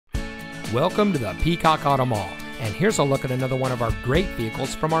Welcome to the Peacock Auto Mall, and here's a look at another one of our great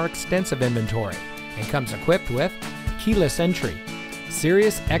vehicles from our extensive inventory, and comes equipped with keyless entry,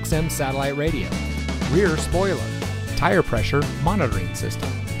 Sirius XM satellite radio, rear spoiler, tire pressure monitoring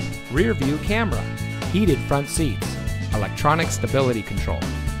system, rear view camera, heated front seats, electronic stability control,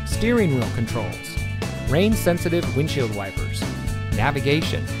 steering wheel controls, rain sensitive windshield wipers,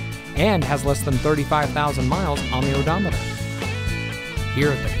 navigation, and has less than 35,000 miles on the odometer. Here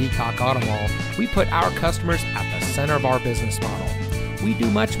at the Peacock Auto Mall, we put our customers at the center of our business model. We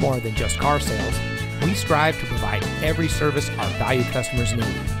do much more than just car sales. We strive to provide every service our valued customers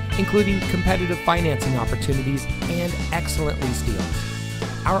need, including competitive financing opportunities and excellent lease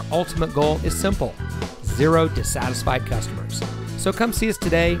deals. Our ultimate goal is simple: zero dissatisfied customers. So come see us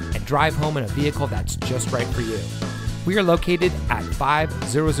today and drive home in a vehicle that's just right for you. We are located at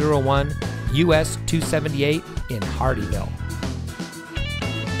 5001 US 278 in Hardeeville.